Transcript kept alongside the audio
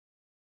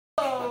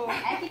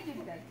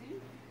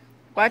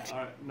Watch,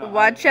 Right, no,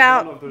 watch I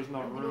out. don't know if there's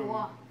not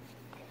room.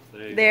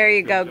 There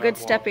you go. Good Good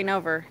job, stepping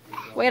over.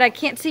 Wait, I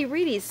can't see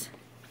Reedy's.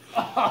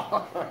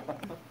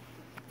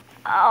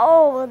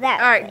 Oh,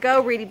 that. All right,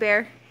 go, Reedy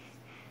Bear.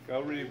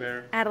 Go, Reedy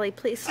Bear. Adelie,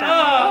 please stop.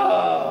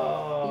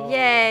 Oh!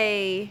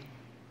 Yay.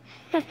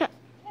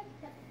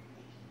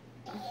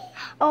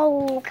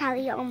 Oh,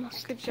 Kylie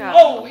almost. Good job.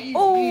 Oh, easy,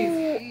 Oh,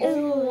 easy, easy.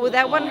 oh,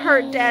 that one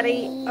hurt,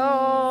 Daddy.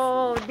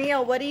 Oh,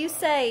 Neil, what do you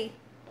say?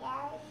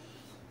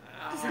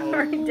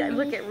 Sorry, Dad.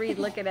 Look at Reed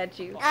looking at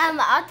you.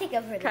 I'll take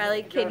over.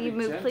 Kylie, can gotta you be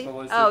move, gentle, please?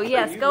 Alyssa. Oh, Put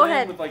yes, you go land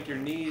ahead. With like your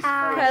knees first.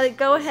 Kylie,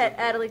 go ahead.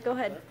 Adelie, go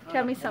ahead.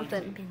 Tell me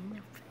something.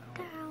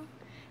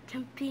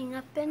 Jumping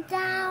up and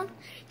down,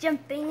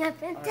 jumping up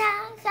and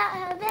down,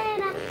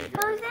 Savannah,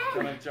 Hosanna.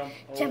 Gonna jump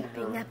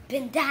Jumping over. up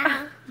and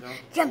down,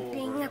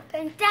 jumping over. up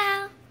and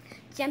down,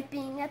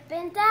 jumping up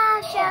and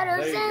down, there you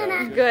go.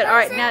 Hosanna. Good. All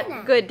right, now,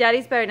 Hosanna. good.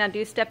 Daddy's better. Now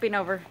do stepping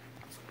over.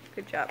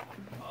 Good job.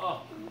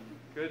 Oh,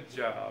 good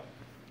job.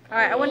 All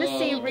right, I want to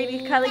see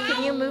Reedy. Kylie,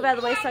 can you move out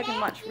of the way so I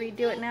can watch Reed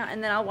do it now?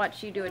 And then I'll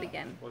watch you do it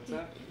again. What's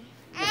that?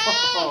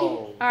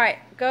 Oh! All right,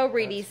 go,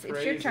 Reedy's. That's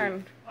It's your crazy.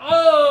 turn.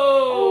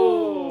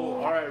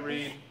 Oh! All right,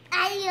 Reed.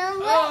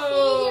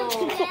 Oh.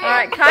 All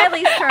right,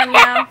 Kylie's turn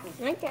now.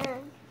 My turn.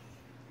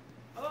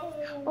 Oh!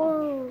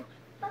 Oh.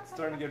 It's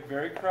starting to get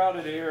very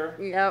crowded here.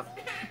 Yep.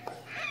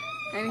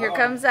 And here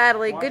comes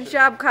Adelie. Good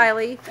job,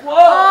 Kylie. Whoa!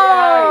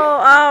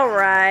 Oh, all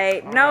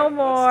right. No let's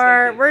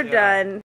more. take it. We're Yeah. done.